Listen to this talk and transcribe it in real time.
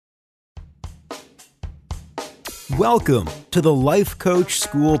Welcome to the Life Coach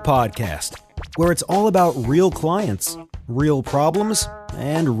School Podcast, where it's all about real clients, real problems,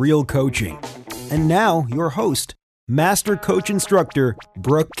 and real coaching. And now, your host, Master Coach Instructor,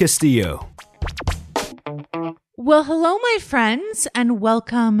 Brooke Castillo. Well, hello, my friends, and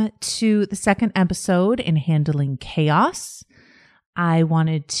welcome to the second episode in Handling Chaos. I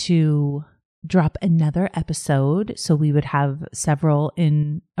wanted to drop another episode so we would have several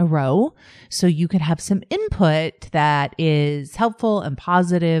in a row so you could have some input that is helpful and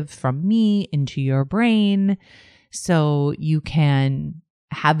positive from me into your brain so you can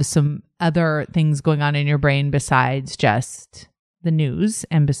have some other things going on in your brain besides just the news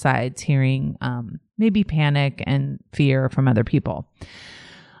and besides hearing maybe panic and fear from other people.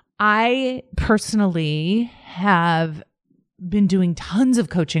 I personally have been doing tons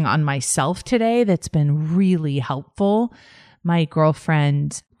of coaching on myself today that's been really helpful. My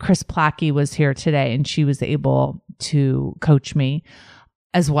girlfriend, Chris Plackey, was here today and she was able to coach me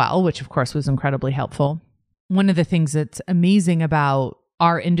as well, which of course was incredibly helpful. One of the things that's amazing about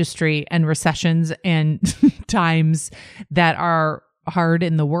our industry and recessions and times that are hard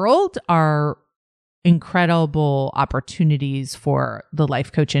in the world are incredible opportunities for the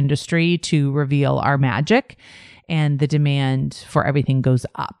life coach industry to reveal our magic, and the demand for everything goes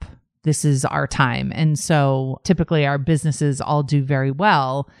up. This is our time. And so typically our businesses all do very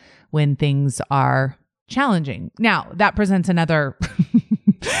well when things are challenging. Now, that presents another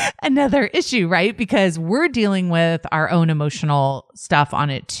another issue, right? Because we're dealing with our own emotional stuff on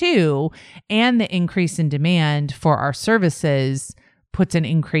it too, and the increase in demand for our services puts an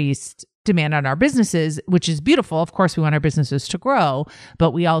increased demand on our businesses, which is beautiful. Of course, we want our businesses to grow, but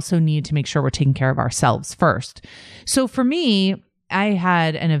we also need to make sure we're taking care of ourselves first. So for me, I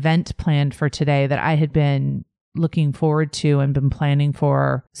had an event planned for today that I had been looking forward to and been planning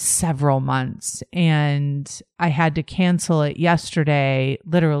for several months. And I had to cancel it yesterday,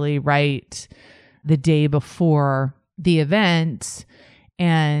 literally right the day before the event.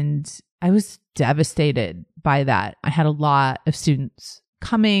 And I was devastated by that. I had a lot of students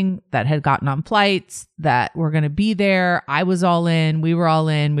coming that had gotten on flights that were going to be there. I was all in. We were all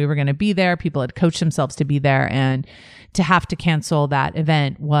in. We were going to be there. People had coached themselves to be there. And to have to cancel that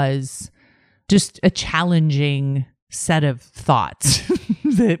event was just a challenging set of thoughts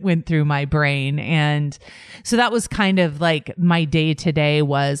that went through my brain. And so that was kind of like my day today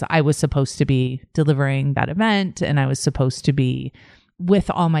was I was supposed to be delivering that event and I was supposed to be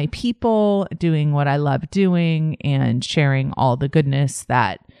with all my people, doing what I love doing and sharing all the goodness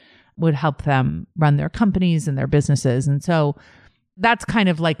that would help them run their companies and their businesses. And so that's kind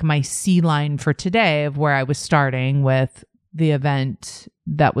of like my C line for today of where I was starting with the event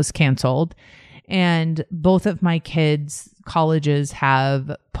that was canceled. And both of my kids' colleges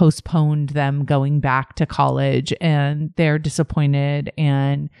have postponed them going back to college and they're disappointed.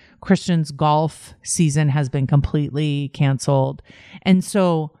 And Christian's golf season has been completely canceled. And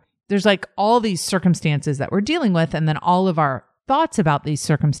so there's like all these circumstances that we're dealing with. And then all of our thoughts about these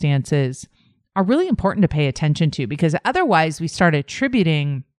circumstances are really important to pay attention to, because otherwise we start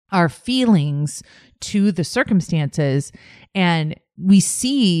attributing our feelings to the circumstances and we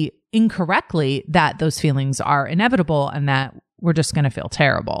see incorrectly that those feelings are inevitable and that we're just going to feel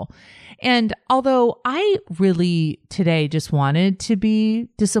terrible. And although I really today just wanted to be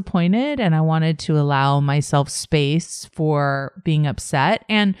disappointed and I wanted to allow myself space for being upset,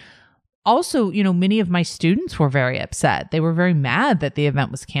 and also, you know, many of my students were very upset. They were very mad that the event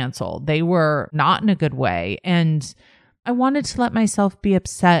was canceled. They were not in a good way. And I wanted to let myself be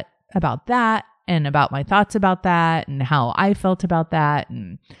upset about that and about my thoughts about that and how I felt about that.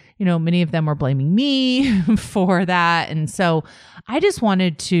 And, you know, many of them were blaming me for that. And so I just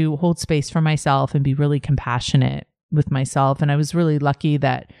wanted to hold space for myself and be really compassionate with myself. And I was really lucky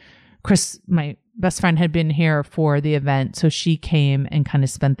that Chris, my best friend, had been here for the event. So she came and kind of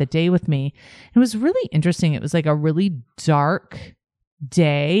spent the day with me. It was really interesting. It was like a really dark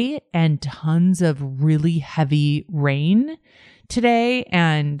day and tons of really heavy rain today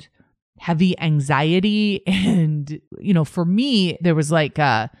and heavy anxiety. And, you know, for me, there was like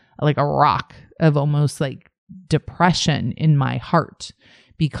a rock of almost like depression in my heart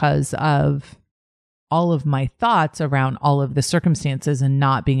because of all of my thoughts around all of the circumstances and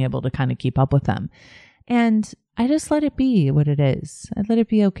not being able to kind of keep up with them. And I just let it be what it is. I let it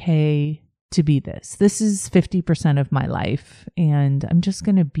be okay to be this. This is 50% of my life and I'm just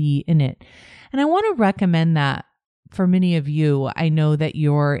going to be in it. And I want to recommend that for many of you. I know that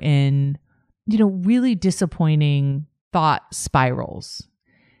you're in, you know, really disappointing thought spirals.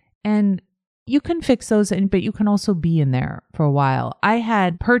 And you can fix those, but you can also be in there for a while. I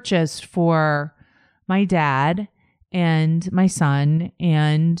had purchased for my dad and my son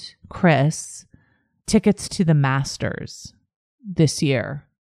and Chris tickets to the Masters this year.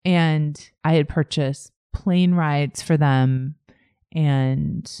 And I had purchased plane rides for them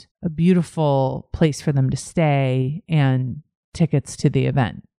and a beautiful place for them to stay and tickets to the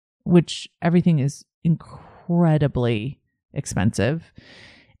event, which everything is incredibly expensive.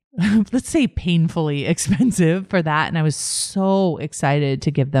 Let's say painfully expensive for that. And I was so excited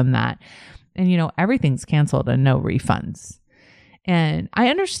to give them that. And, everything's canceled and no refunds. And I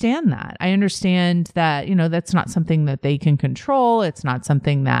understand that. I understand that, that's not something that they can control. It's not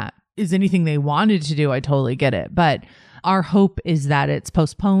something that is anything they wanted to do. I totally get it. But our hope is that it's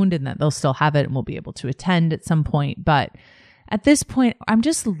postponed and that they'll still have it and we'll be able to attend at some point. But at this point, I'm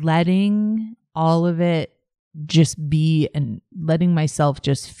just letting all of it just be and letting myself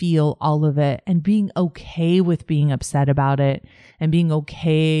just feel all of it and being okay with being upset about it and being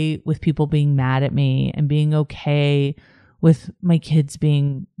okay with people being mad at me and being okay with my kids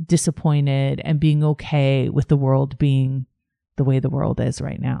being disappointed and being okay with the world being the way the world is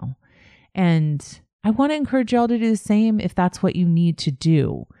right now. And I want to encourage y'all to do the same if that's what you need to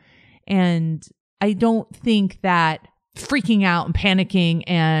do. And I don't think that freaking out and panicking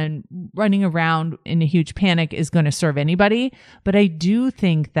and running around in a huge panic is going to serve anybody. But I do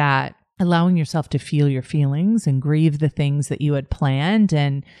think that allowing yourself to feel your feelings and grieve the things that you had planned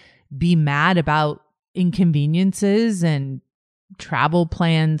and be mad about inconveniences and travel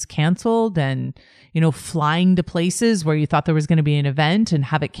plans canceled and, flying to places where you thought there was going to be an event and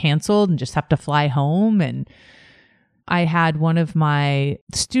have it canceled and just have to fly home. And I had one of my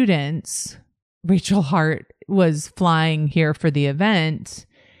students, Rachel Hart, was flying here for the event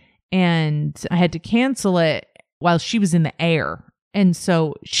and I had to cancel it while she was in the air. And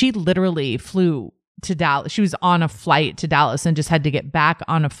so she literally flew to Dallas. She was on a flight to Dallas and just had to get back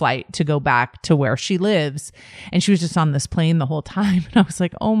on a flight to go back to where she lives. And she was just on this plane the whole time. And I was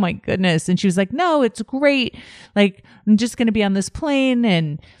like, oh my goodness. And she was like, no, it's great. Like, I'm just going to be on this plane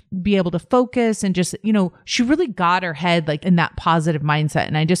and be able to focus and just, she really got her head like in that positive mindset.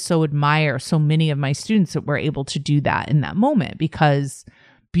 And I just so admire so many of my students that were able to do that in that moment, because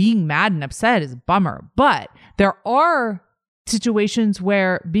being mad and upset is a bummer. But there are situations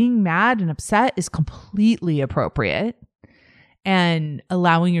where being mad and upset is completely appropriate, and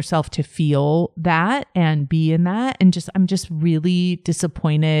allowing yourself to feel that and be in that. And I'm just really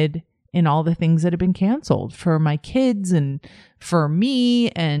disappointed in all the things that have been canceled for my kids and for me.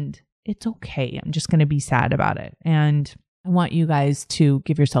 And it's okay. I'm just going to be sad about it. And I want you guys to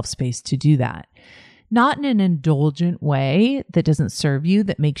give yourself space to do that. Not in an indulgent way that doesn't serve you,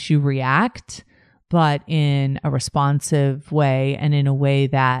 that makes you react, but in a responsive way and in a way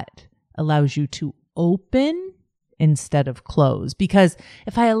that allows you to open instead of close. Because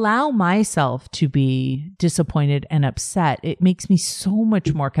if I allow myself to be disappointed and upset, it makes me so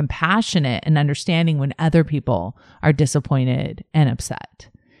much more compassionate and understanding when other people are disappointed and upset.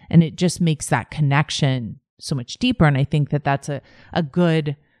 And it just makes that connection so much deeper. And I think that that's a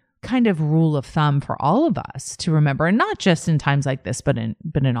good kind of rule of thumb for all of us to remember, and not just in times like this, but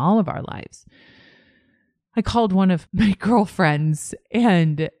in all of our lives. I called one of my girlfriends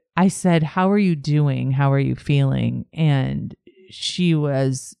and I said, how are you doing? How are you feeling? And she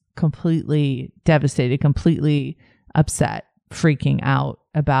was completely devastated, completely upset, freaking out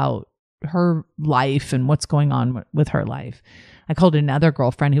about her life and what's going on with her life. I called another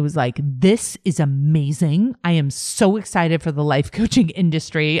girlfriend who was like, this is amazing. I am so excited for the life coaching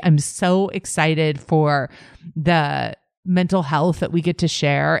industry. I'm so excited for the mental health that we get to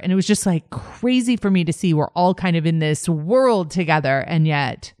share. And it was just like crazy for me to see we're all kind of in this world together, and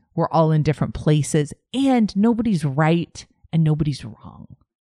yet we're all in different places and nobody's right and nobody's wrong.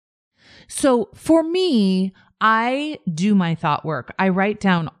 So for me, I do my thought work. I write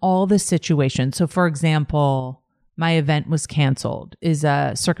down all the situations. So for example, my event was canceled is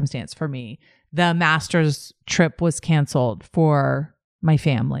a circumstance for me. The Masters trip was canceled for my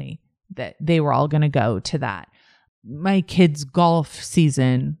family, that they were all going to go to that. My kids' golf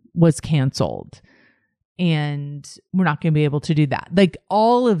season was canceled and we're not going to be able to do that. Like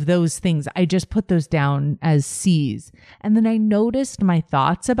all of those things, I just put those down as C's. And then I noticed my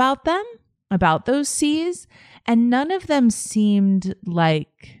thoughts about them, about those C's, and none of them seemed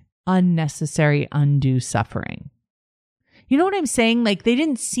like unnecessary, undue suffering. You know what I'm saying? Like they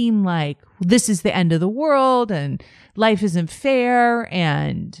didn't seem like this is the end of the world and life isn't fair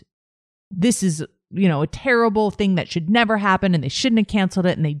and this is, a terrible thing that should never happen and they shouldn't have canceled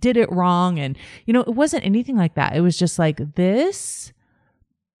it and they did it wrong. And, it wasn't anything like that. It was just like, this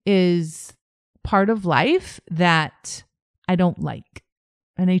is part of life that I don't like.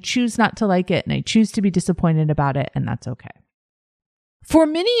 And I choose not to like it, and I choose to be disappointed about it, and that's okay. For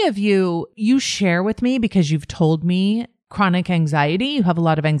many of you, you share with me because you've told me chronic anxiety, you have a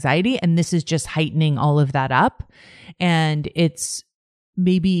lot of anxiety, and this is just heightening all of that up. And it's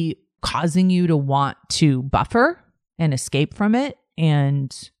maybe causing you to want to buffer and escape from it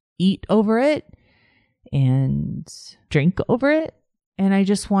and eat over it and drink over it. And I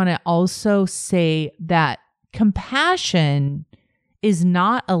just want to also say that compassion is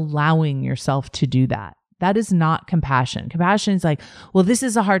not allowing yourself to do that. That is not compassion. Compassion is like, well, this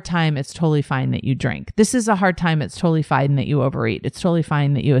is a hard time. It's totally fine that you drink. This is a hard time. It's totally fine that you overeat. It's totally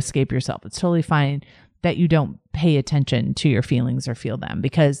fine that you escape yourself. It's totally fine that you don't pay attention to your feelings or feel them,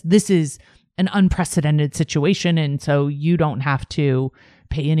 because this is an unprecedented situation. And so you don't have to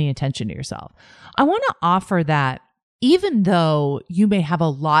pay any attention to yourself. I want to offer that even though you may have a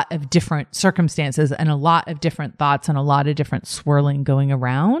lot of different circumstances and a lot of different thoughts and a lot of different swirling going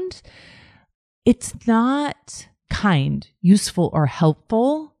around, it's not kind, useful, or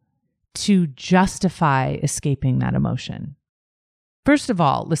helpful to justify escaping that emotion. First of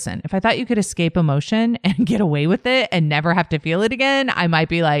all, listen, if I thought you could escape emotion and get away with it and never have to feel it again, I might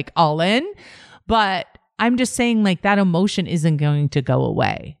be like all in. But I'm just saying, like, that emotion isn't going to go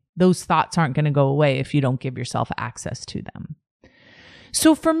away. Those thoughts aren't going to go away if you don't give yourself access to them.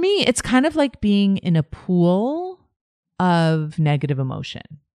 So for me, it's kind of like being in a pool of negative emotion.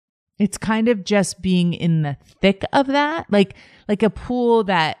 It's kind of just being in the thick of that, like a pool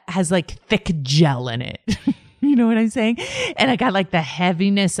that has like thick gel in it. You know what I'm saying? And I got like the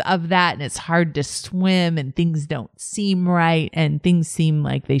heaviness of that, and it's hard to swim, and things don't seem right, and things seem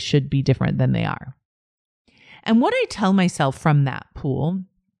like they should be different than they are. And what I tell myself from that pool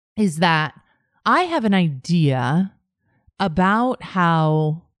is that I have an idea about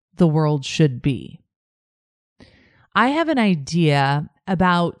how the world should be. I have an idea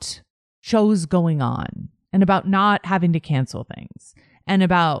about shows going on, and about not having to cancel things, and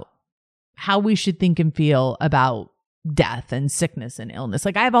about how we should think and feel about death and sickness and illness.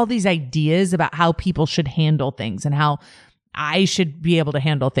 Like, I have all these ideas about how people should handle things, and how I should be able to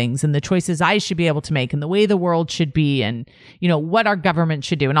handle things, and the choices I should be able to make, and the way the world should be, and, you know, what our government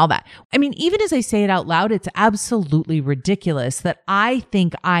should do and all that. I mean, even as I say it out loud, it's absolutely ridiculous that I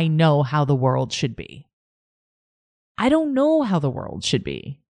think I know how the world should be. I don't know how the world should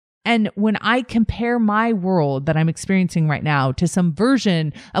be. And when I compare my world that I'm experiencing right now to some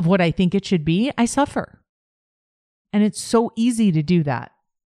version of what I think it should be, I suffer. And it's so easy to do that.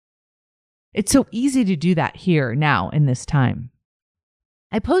 It's so easy to do that here now in this time.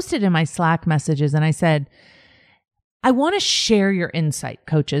 I posted in my Slack messages and I said, I want to share your insight,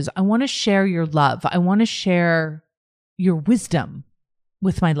 coaches. I want to share your love. I want to share your wisdom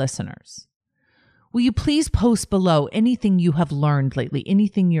with my listeners. Will you please post below anything you have learned lately,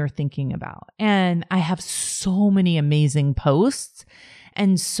 anything you're thinking about? And I have so many amazing posts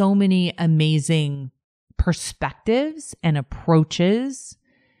and so many amazing perspectives and approaches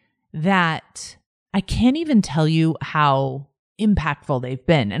that I can't even tell you how impactful they've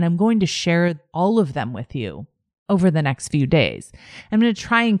been. And I'm going to share all of them with you over the next few days. I'm going to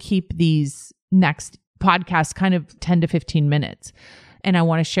try and keep these next podcasts kind of 10 to 15 minutes. And I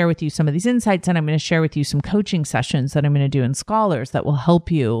want to share with you some of these insights, and I'm going to share with you some coaching sessions that I'm going to do in Scholars that will help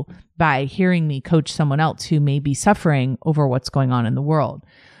you by hearing me coach someone else who may be suffering over what's going on in the world.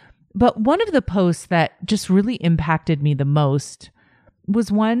 But one of the posts that just really impacted me the most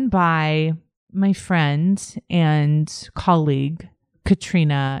was one by my friend and colleague,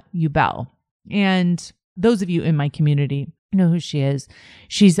 Katrina Ubell. And those of you in my community know who she is.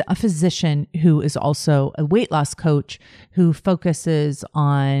 She's a physician who is also a weight loss coach who focuses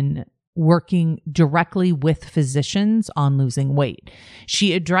on working directly with physicians on losing weight.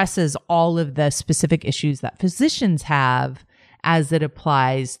 She addresses all of the specific issues that physicians have as it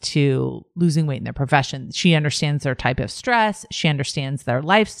applies to losing weight in their profession. She understands their type of stress. She understands their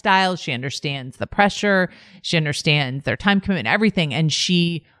lifestyle. She understands the pressure. She understands their time commitment, everything. And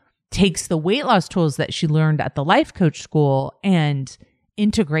she takes the weight loss tools that she learned at the Life Coach School and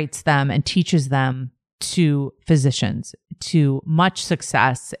integrates them and teaches them to physicians, to much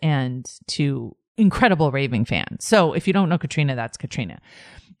success and to incredible raving fans. So if you don't know Katrina, that's Katrina.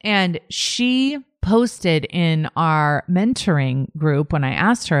 And she posted in our mentoring group when I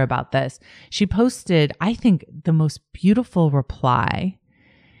asked her about this, she posted, I think, the most beautiful reply.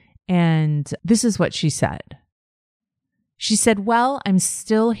 And this is what she said. She said, well, I'm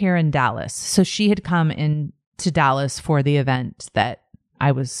still here in Dallas. So she had come in to Dallas for the event that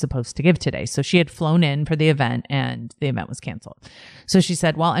I was supposed to give today. So she had flown in for the event and the event was canceled. So she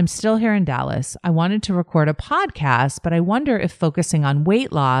said, well, I'm still here in Dallas. I wanted to record a podcast, but I wonder if focusing on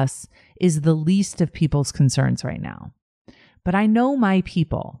weight loss is the least of people's concerns right now. But I know my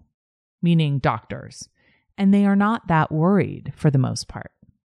people, meaning doctors, and they are not that worried for the most part.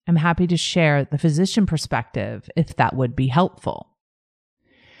 I'm happy to share the physician perspective if that would be helpful.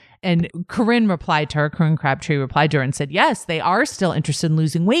 And Corinne Crabtree replied to her and said, yes, they are still interested in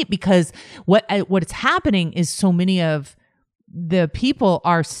losing weight because what's happening is so many of the people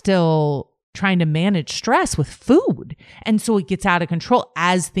are still trying to manage stress with food. And so it gets out of control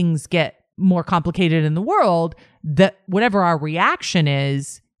as things get more complicated in the world, that whatever our reaction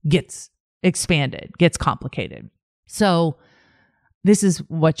is gets expanded, gets complicated. So this is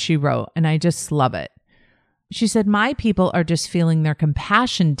what she wrote, and I just love it. She said, my people are just feeling their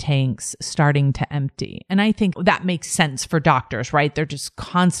compassion tanks starting to empty. And I think that makes sense for doctors, right? They're just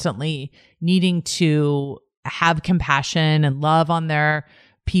constantly needing to have compassion and love on their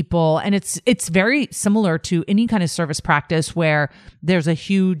people. And it's very similar to any kind of service practice where there's a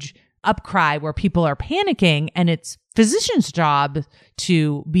huge upcry where people are panicking, and it's physician's job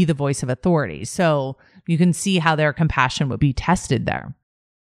to be the voice of authority. So you can see how their compassion would be tested there.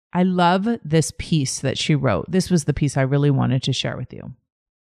 I love this piece that she wrote. This was the piece I really wanted to share with you.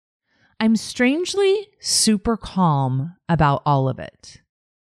 I'm strangely super calm about all of it.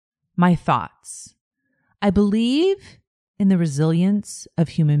 My thoughts. I believe in the resilience of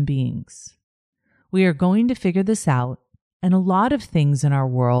human beings. We are going to figure this out, and a lot of things in our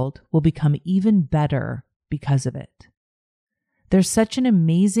world will become even better because of it. There's such an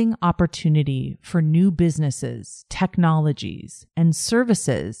amazing opportunity for new businesses, technologies, and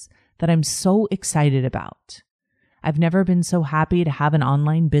services that I'm so excited about. I've never been so happy to have an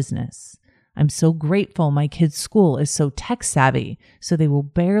online business. I'm so grateful my kids' school is so tech savvy, so they will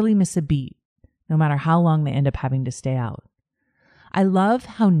barely miss a beat, no matter how long they end up having to stay out. I love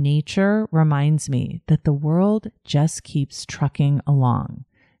how nature reminds me that the world just keeps trucking along,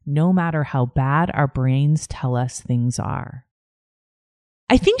 no matter how bad our brains tell us things are.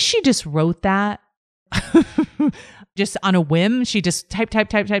 I think she just wrote that just on a whim. She just type.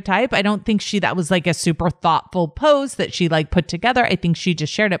 I don't think that was like a super thoughtful post that she like put together. I think she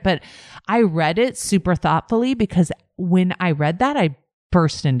just shared it, but I read it super thoughtfully because when I read that, I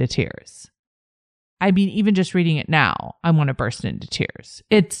burst into tears. I mean, even just reading it now, I want to burst into tears.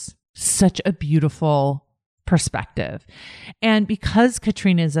 It's such a beautiful perspective. And because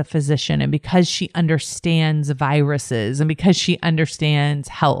Katrina is a physician and because she understands viruses and because she understands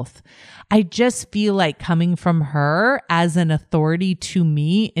health, I just feel like coming from her as an authority to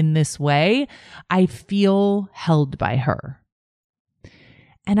me in this way, I feel held by her.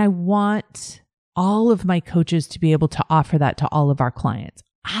 And I want all of my coaches to be able to offer that to all of our clients.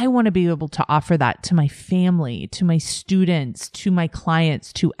 I want to be able to offer that to my family, to my students, to my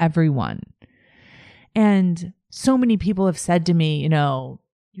clients, to everyone. And so many people have said to me,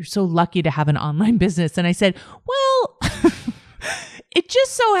 you're so lucky to have an online business. And I said, well, it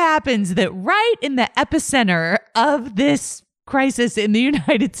just so happens that right in the epicenter of this crisis in the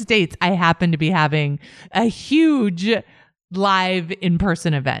United States, I happen to be having a huge live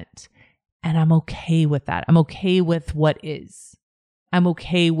in-person event. And I'm okay with that. I'm okay with what is. I'm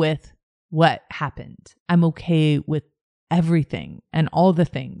okay with what happened. I'm okay with everything and all the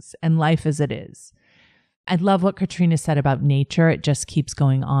things and life as it is. I love what Katrina said about nature. It just keeps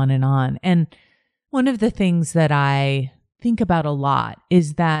going on and on. And one of the things that I think about a lot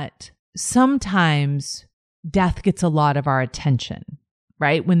is that sometimes death gets a lot of our attention,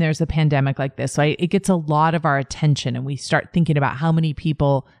 right? When there's a pandemic like this, right? It gets a lot of our attention and we start thinking about how many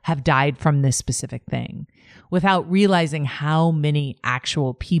people have died from this specific thing without realizing how many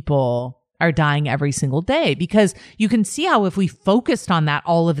actual people are dying every single day, because you can see how if we focused on that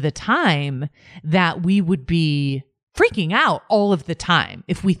all of the time, that we would be freaking out all of the time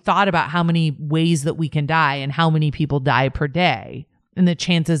if we thought about how many ways that we can die and how many people die per day and the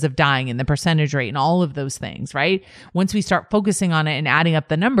chances of dying and the percentage rate and all of those things, right? Once we start focusing on it and adding up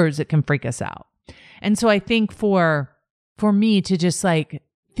the numbers, it can freak us out. And so I think for me to just like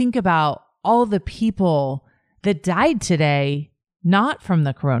think about all the people that died today, not from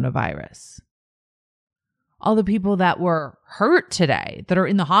the coronavirus. All the people that were hurt today, that are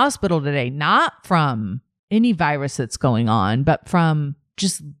in the hospital today, not from any virus that's going on, but from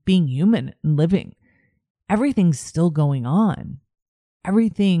just being human and living. Everything's still going on.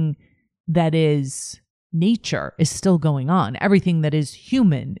 Everything that is nature is still going on. Everything that is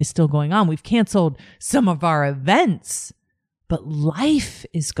human is still going on. We've canceled some of our events, but life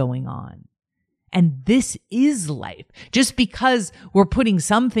is going on. And this is life. Just because we're putting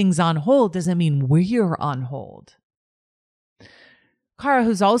some things on hold doesn't mean we're on hold. Cara,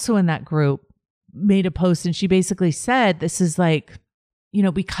 who's also in that group, made a post and she basically said, this is like,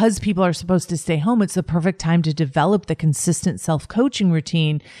 because people are supposed to stay home, it's the perfect time to develop the consistent self-coaching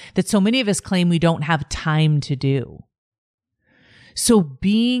routine that so many of us claim we don't have time to do. So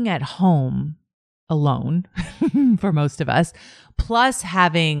being at home alone for most of us, plus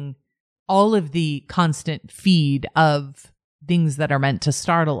having all of the constant feed of things that are meant to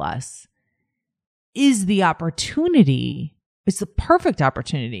startle us, is the opportunity. It's the perfect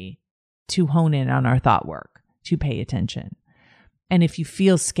opportunity to hone in on our thought work, to pay attention. And if you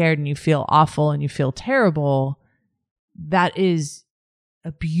feel scared and you feel awful and you feel terrible, that is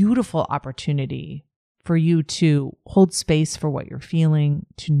a beautiful opportunity for you to hold space for what you're feeling,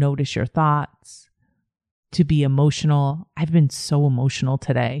 to notice your thoughts, to be emotional. I've been so emotional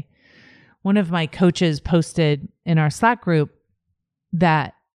today. One of my coaches posted in our Slack group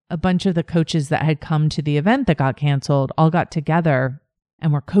that a bunch of the coaches that had come to the event that got canceled all got together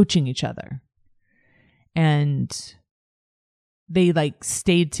and were coaching each other. And they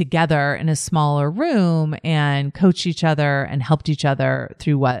stayed together in a smaller room and coached each other and helped each other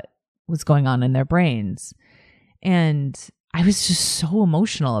through what was going on in their brains. And I was just so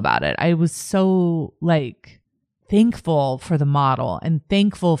emotional about it. I was so thankful for the model and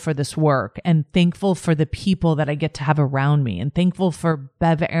thankful for this work and thankful for the people that I get to have around me and thankful for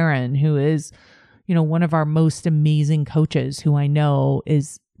Bev Aaron, who is, one of our most amazing coaches who I know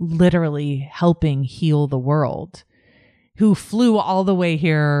is literally helping heal the world, who flew all the way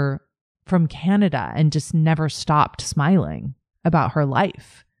here from Canada and just never stopped smiling about her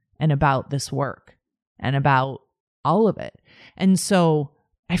life and about this work and about all of it. And so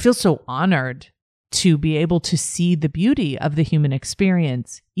I feel so honored to be able to see the beauty of the human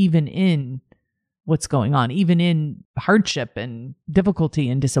experience, even in what's going on, even in hardship and difficulty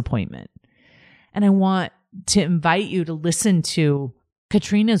and disappointment. And I want to invite you to listen to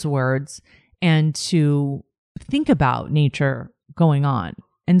Katrina's words and to think about nature going on.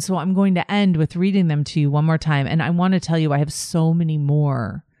 And so I'm going to end with reading them to you one more time. And I want to tell you, I have so many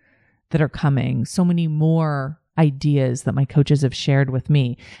more that are coming, so many more ideas that my coaches have shared with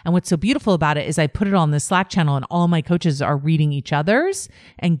me. And what's so beautiful about it is I put it on the Slack channel and all my coaches are reading each other's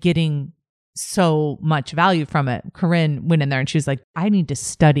and getting so much value from it. Corinne went in there and she was like, I need to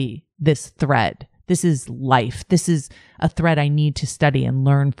study this thread. This is life. This is a thread I need to study and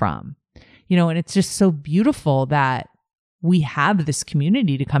learn from. And it's just so beautiful that we have this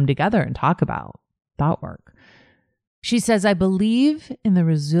community to come together and talk about thought work. She says, I believe in the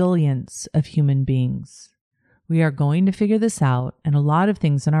resilience of human beings. We are going to figure this out, and a lot of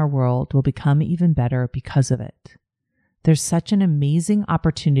things in our world will become even better because of it. There's such an amazing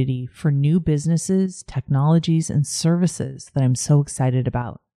opportunity for new businesses, technologies, and services that I'm so excited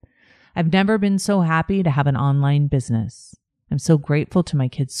about. I've never been so happy to have an online business. I'm so grateful to my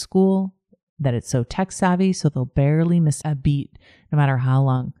kids' school that it's so tech savvy, so they'll barely miss a beat no matter how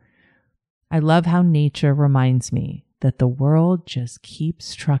long. I love how nature reminds me that the world just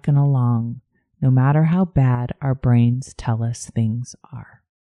keeps trucking along, no matter how bad our brains tell us things are.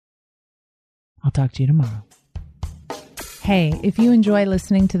 I'll talk to you tomorrow. Hey, if you enjoy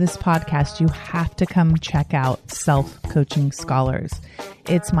listening to this podcast, you have to come check out Self-Coaching Scholars.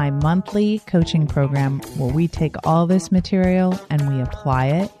 It's my monthly coaching program where we take all this material and we apply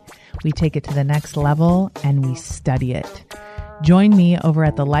it. We take it to the next level and we study it. Join me over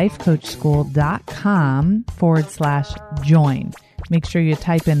at thelifecoachschool.com/join. Make sure you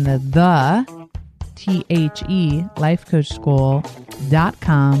type in the THE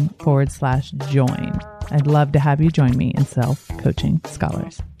lifecoachschool.com/join. I'd love to have you join me in Self-Coaching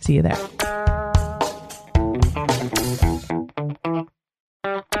Scholars. See you there.